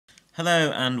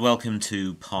Hello and welcome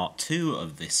to part 2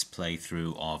 of this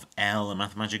playthrough of A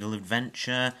Mathemagical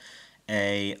Adventure,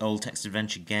 a old text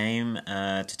adventure game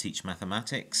to teach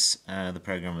mathematics. The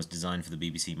program was designed for the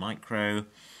BBC Micro,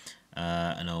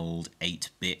 an old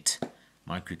 8-bit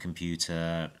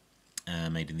microcomputer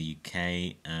made in the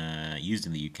UK, used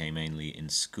in the UK mainly in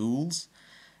schools.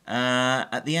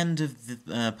 At the end of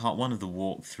the, part 1 of the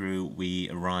walkthrough, we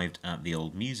arrived at the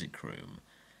old music room.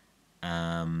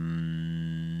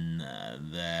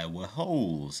 There were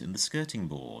holes in the skirting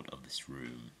board of this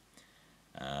room.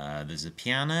 There's a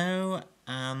piano,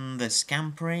 and there's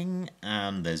scampering,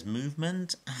 and there's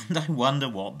movement, and I wonder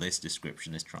what this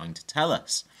description is trying to tell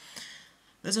us.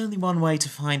 There's only one way to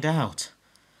find out.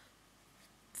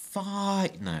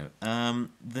 The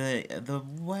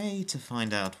way to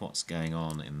find out what's going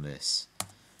on in this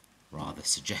rather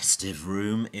suggestive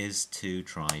room is to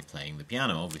try playing the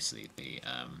piano, obviously the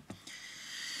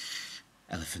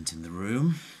elephant in the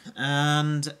room,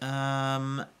 and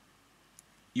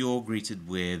you're greeted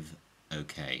with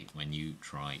OK when you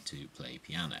try to play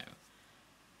piano,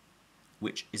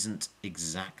 which isn't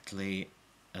exactly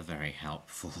a very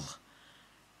helpful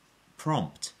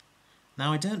prompt.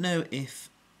 Now, I don't know if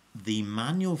the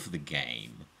manual for the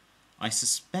game, I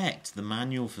suspect the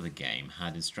manual for the game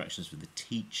had instructions for the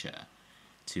teacher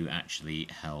to actually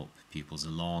help pupils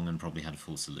along and probably had a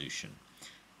full solution,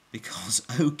 because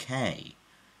OK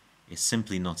is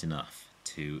simply not enough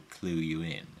to clue you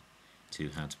in to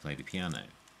how to play the piano.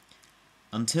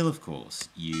 Until, of course,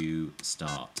 you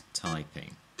start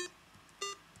typing.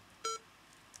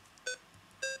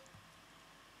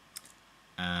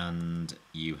 And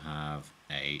you have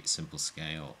a simple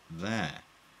scale there.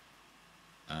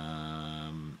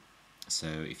 So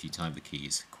if you type the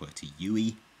keys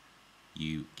QWERTY,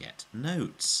 you get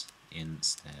notes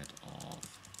instead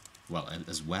of, well,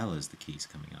 as well as the keys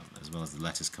coming up, as well as the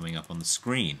letters coming up on the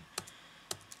screen.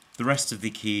 The rest of the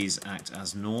keys act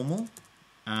as normal,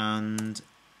 and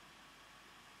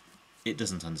it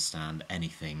doesn't understand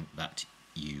anything that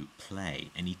you play,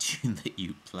 any tune that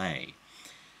you play.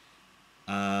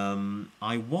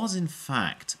 I was in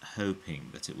fact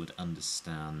hoping that it would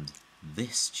understand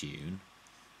this tune.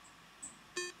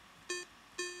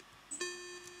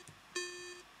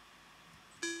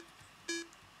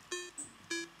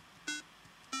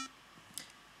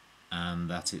 And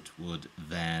that it would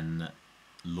then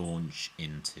launch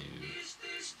into... Is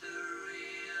this the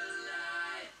real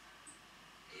life?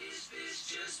 Is this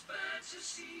just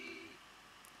fantasy?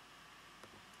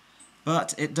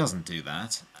 But it doesn't do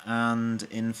that, and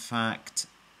in fact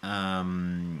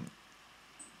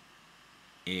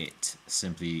it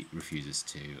simply refuses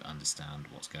to understand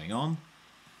what's going on.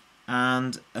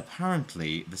 And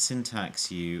apparently the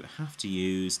syntax you have to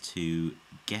use to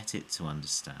get it to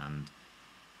understand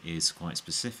is quite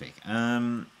specific.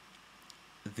 The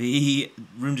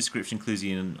room description clues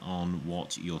you in on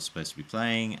what you're supposed to be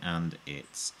playing, and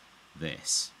it's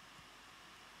this.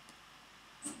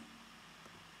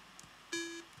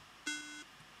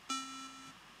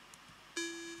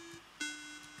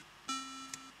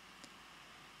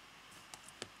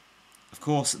 Of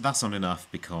course, that's not enough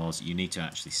because you need to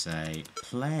actually say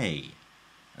play.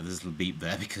 There's a little beep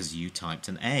there because you typed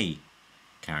an A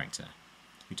character.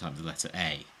 You typed the letter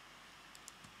A.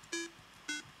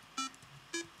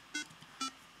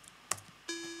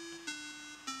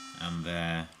 And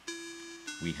there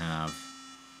we have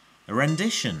a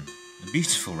rendition, a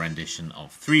beautiful rendition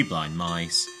of Three Blind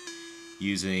Mice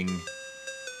using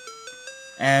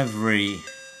every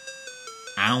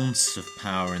ounce of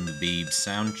power in the Beeb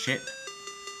sound chip.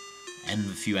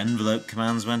 And a few envelope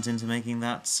commands went into making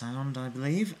that sound, I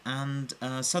believe, and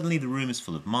suddenly the room is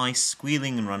full of mice,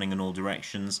 squealing and running in all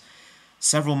directions.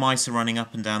 Several mice are running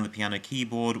up and down the piano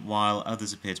keyboard, while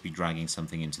others appear to be dragging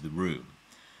something into the room.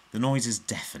 The noise is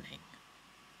deafening.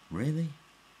 Really?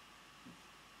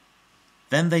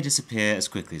 Then they disappear as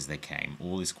quickly as they came.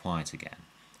 All is quiet again.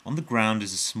 On the ground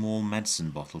is a small medicine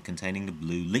bottle containing a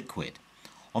blue liquid.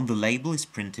 On the label is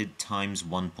printed times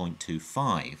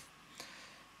 1.25.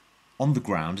 On the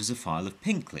ground is a phial of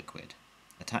pink liquid.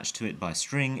 Attached to it by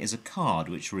string is a card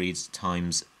which reads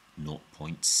times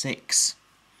 0.6.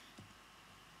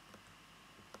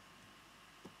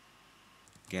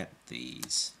 Get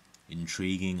these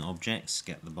intriguing objects,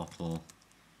 get the bottle.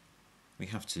 We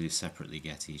have to separately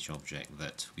get each object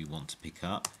that we want to pick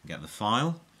up, get the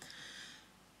file.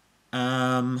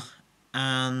 And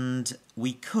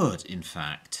we could, in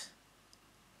fact,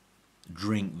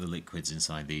 drink the liquids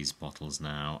inside these bottles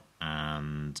now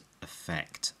and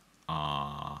affect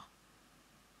our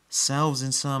selves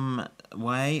in some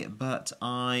way, but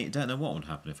I don't know what would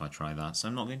happen if I try that, so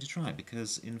I'm not going to try it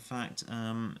because, in fact,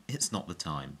 it's not the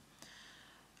time.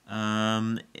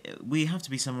 We have to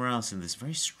be somewhere else in this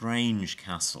very strange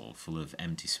castle full of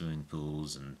empty swimming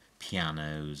pools and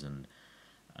pianos and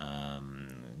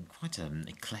quite an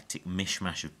eclectic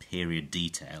mishmash of period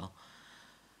detail.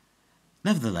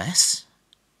 Nevertheless,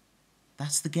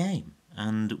 that's the game,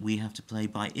 and we have to play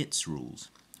by its rules.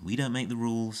 We don't make the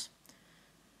rules.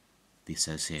 The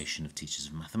Association of Teachers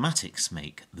of Mathematics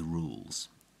make the rules.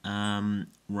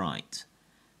 Right.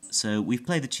 So we've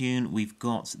played the tune, we've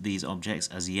got these objects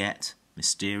as yet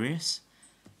mysterious.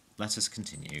 Let us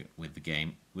continue with the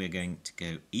game. We're going to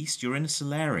go east. You're in a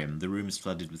solarium. The room is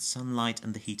flooded with sunlight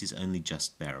and the heat is only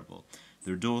just bearable.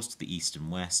 There are doors to the east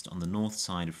and west. On the north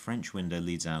side, a French window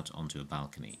leads out onto a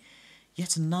balcony.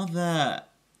 Yet another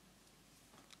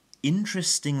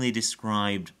interestingly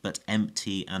described but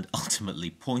empty and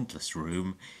ultimately pointless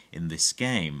room in this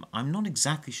game. I'm not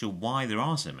exactly sure why there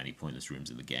are so many pointless rooms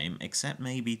in the game, except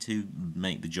maybe to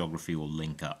make the geography all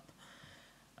link up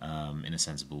in a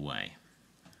sensible way.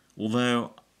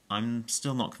 Although I'm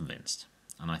still not convinced,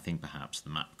 and I think perhaps the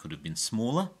map could have been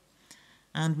smaller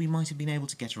and we might have been able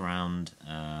to get around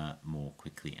more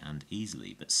quickly and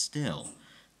easily, but still,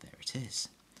 there it is.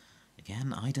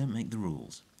 Again, I don't make the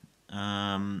rules.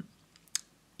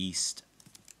 East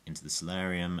into the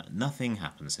solarium. Nothing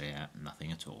happens here,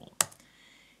 nothing at all.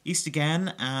 East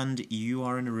again, and you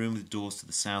are in a room with doors to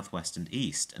the south, west and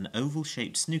east. An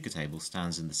oval-shaped snooker table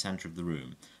stands in the centre of the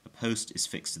room. A post is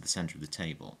fixed to the centre of the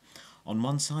table. On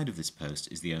one side of this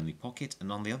post is the only pocket,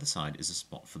 and on the other side is a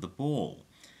spot for the ball.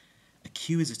 A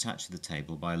cue is attached to the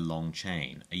table by a long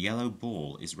chain. A yellow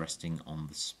ball is resting on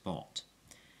the spot.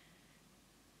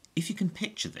 If you can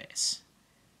picture this,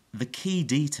 the key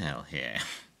detail here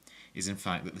is in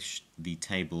fact that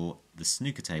the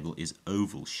snooker table is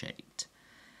oval-shaped,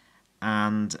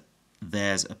 and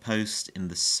there's a post in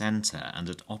the centre, and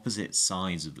at opposite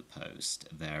sides of the post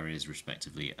there is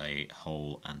respectively a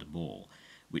hole and a ball,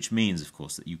 which means, of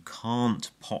course, that you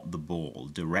can't pop the ball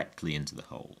directly into the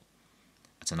hole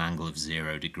at an angle of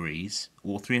 0 degrees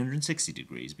or 360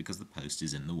 degrees because the post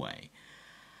is in the way.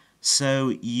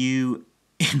 So you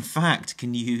in fact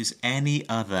can use any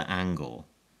other angle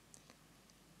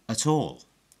at all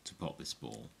to pop this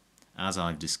ball, as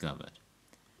I've discovered,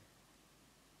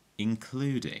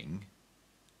 including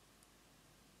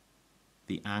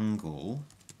the angle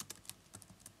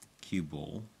cue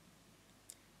ball.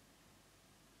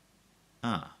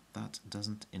 That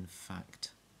doesn't in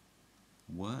fact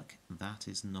work. That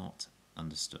is not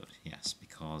understood. Yes,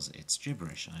 because it's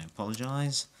gibberish. I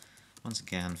apologise once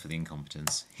again for the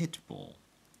incompetence. Hit ball.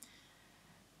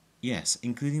 Yes,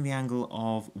 including the angle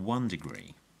of 1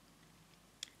 degree.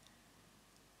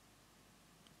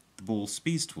 The ball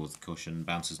speeds towards the cushion,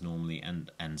 bounces normally and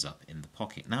ends up in the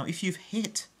pocket. Now, if you've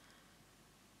hit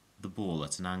the ball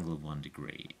at an angle of 1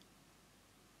 degree,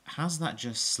 has that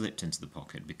just slipped into the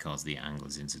pocket because the angle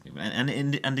is insignificant?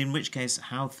 And in which case,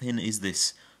 how thin is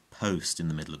this post in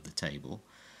the middle of the table?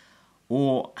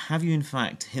 Or have you in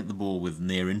fact hit the ball with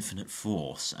near infinite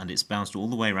force and it's bounced all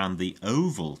the way around the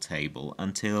oval table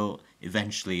until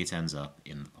eventually it ends up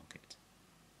in the pocket?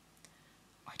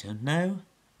 I don't know.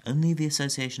 Only the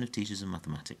Association of Teachers of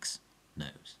Mathematics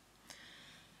knows.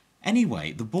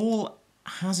 Anyway, the ball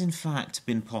has in fact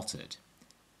been potted.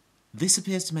 This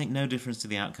appears to make no difference to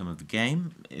the outcome of the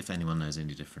game. If anyone knows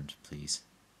any different, please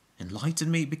enlighten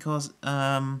me, because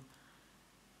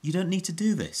you don't need to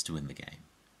do this to win the game.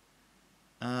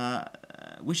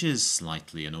 Which is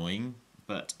slightly annoying,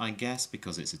 but I guess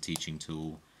because it's a teaching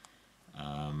tool,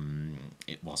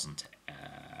 it wasn't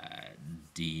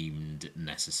deemed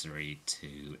necessary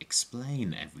to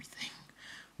explain everything,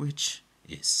 which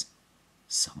is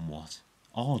somewhat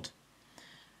odd.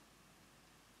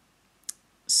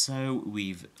 So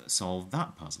we've solved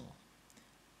that puzzle,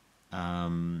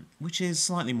 which is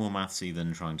slightly more mathsy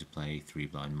than trying to play Three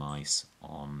Blind Mice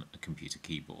on a computer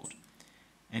keyboard.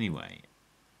 Anyway,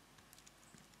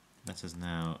 let us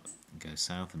now go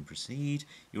south and proceed.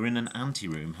 You're in an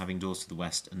anteroom having doors to the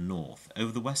west and north.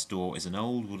 Over the west door is an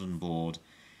old wooden board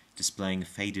displaying a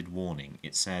faded warning.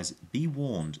 It says, "Be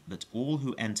warned that all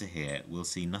who enter here will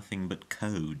see nothing but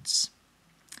codes."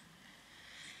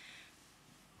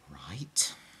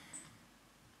 Right.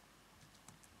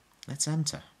 Let's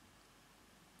enter.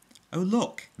 Oh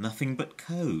look, nothing but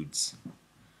codes.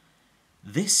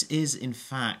 This is in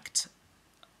fact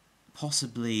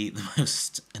possibly the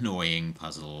most annoying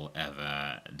puzzle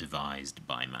ever devised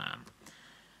by man.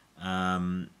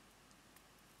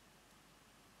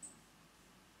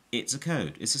 It's a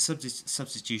code. It's a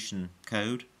substitution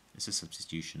code. It's a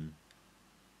substitution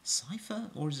cipher,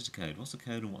 or is it a code? What's a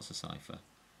code and what's a cipher?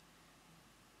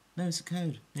 No, it's a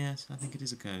code. Yes, I think it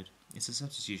is a code. It's a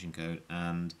substitution code,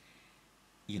 and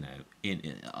you know,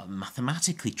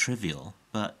 mathematically trivial,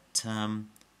 but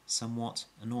somewhat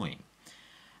annoying.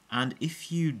 And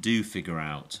if you do figure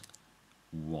out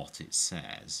what it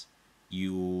says,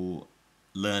 you'll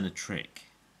learn a trick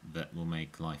that will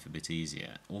make life a bit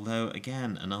easier. Although,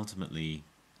 again, an ultimately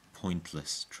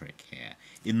pointless trick here,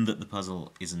 in that the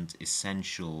puzzle isn't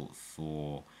essential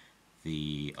for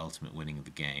the ultimate winning of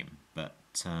the game. But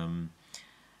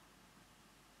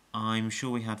I'm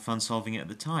sure we had fun solving it at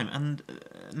the time, and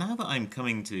now that I'm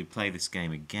coming to play this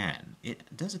game again, it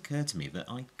does occur to me that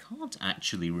I can't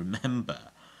actually remember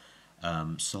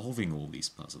solving all these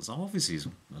puzzles. Obviously, it's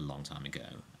a long time ago,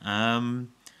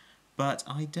 but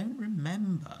I don't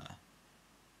remember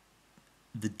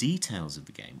the details of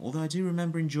the game, although I do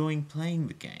remember enjoying playing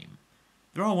the game.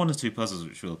 There are one or two puzzles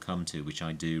which we'll come to which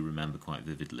I do remember quite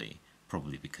vividly,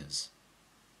 probably because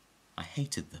I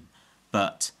hated them,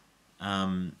 but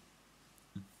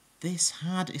this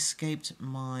had escaped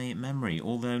my memory,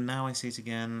 although now I see it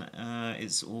again,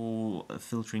 it's all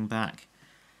filtering back.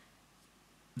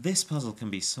 This puzzle can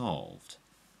be solved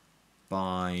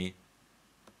by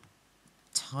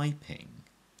typing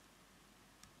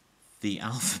the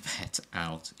alphabet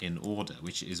out in order,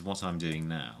 which is what I'm doing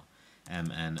now.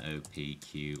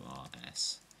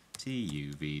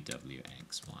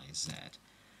 MNOPQRSTUVWXYZ.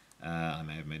 I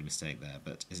may have made a mistake there,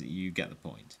 but you get the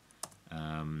point.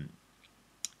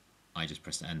 I just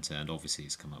pressed enter, and obviously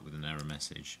it's come up with an error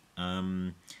message.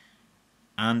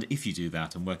 And if you do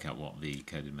that and work out what the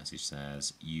coded message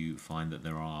says, you find that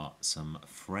there are some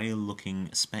frail-looking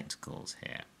spectacles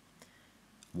here.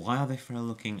 Why are they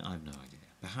frail-looking? I have no idea.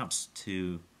 Perhaps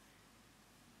to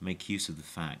make use of the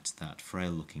fact that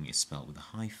frail-looking is spelt with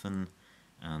a hyphen,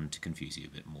 and to confuse you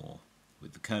a bit more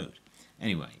with the code.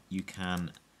 Anyway, you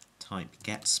can type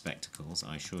get spectacles.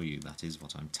 I assure you that is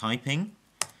what I'm typing.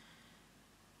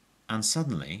 And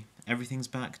suddenly, everything's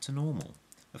back to normal.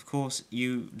 Of course,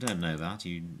 you don't know that.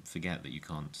 You forget that you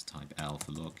can't type L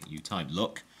for look. You type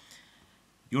look.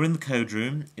 You're in the code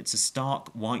room. It's a stark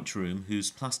white room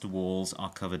whose plaster walls are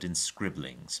covered in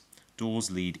scribblings.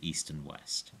 Doors lead east and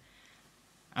west.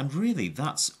 And really,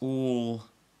 that's all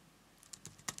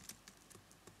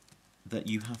that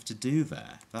you have to do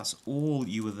there. That's all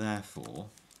you were there for.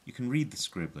 You can read the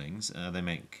scribblings. They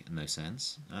make no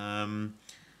sense. And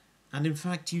in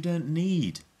fact, you don't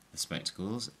need the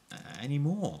spectacles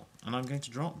anymore, and I'm going to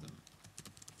drop them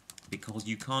because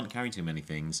you can't carry too many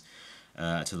things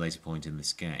at a later point in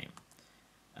this game.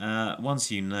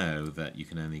 Once you know that you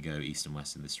can only go east and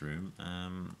west in this room,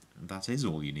 that is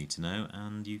all you need to know,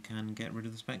 and you can get rid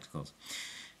of the spectacles.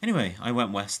 Anyway, I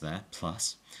went west there,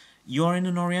 plus you are in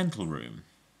an oriental room.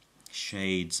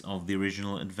 Shades of the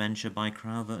original Adventure by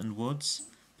Crowther and Woods,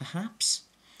 perhaps?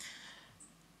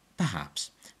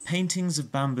 Perhaps. Paintings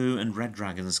of bamboo and red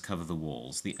dragons cover the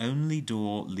walls. The only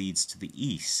door leads to the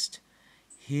east.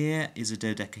 Here is a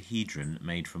dodecahedron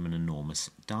made from an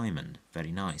enormous diamond.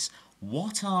 Very nice.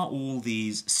 What are all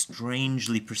these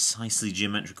strangely precisely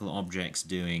geometrical objects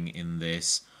doing in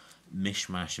this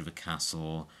mishmash of a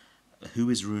castle?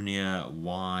 Who is Runia?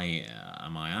 Why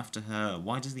am I after her?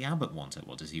 Why does the abbot want her?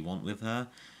 What does he want with her?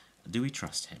 Do we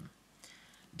trust him?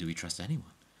 Do we trust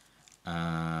anyone?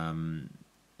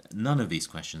 None of these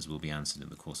questions will be answered in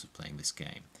the course of playing this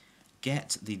game.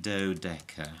 Get the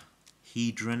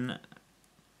dodecahedron.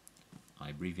 I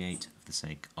abbreviate for the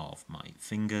sake of my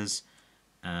fingers.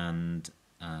 And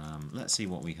let's see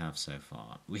what we have so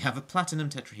far. We have a platinum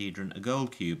tetrahedron, a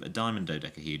gold cube, a diamond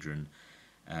dodecahedron,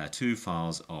 2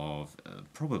 phials of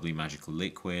probably magical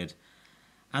liquid.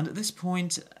 And at this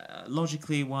point,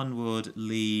 logically, one would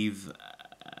leave...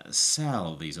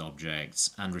 sell these objects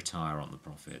and retire on the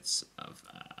profits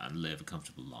and live a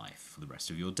comfortable life for the rest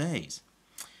of your days.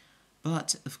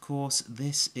 But, of course,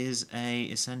 this is a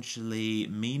essentially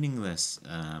meaningless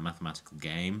mathematical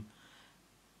game.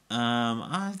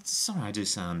 Sorry, I do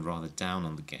sound rather down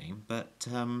on the game, but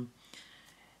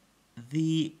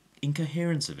the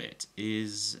incoherence of it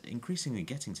is increasingly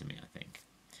getting to me, I think.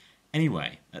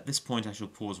 Anyway, at this point I shall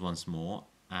pause once more,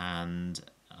 and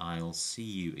I'll see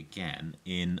you again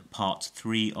in part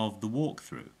 3 of the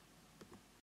walkthrough.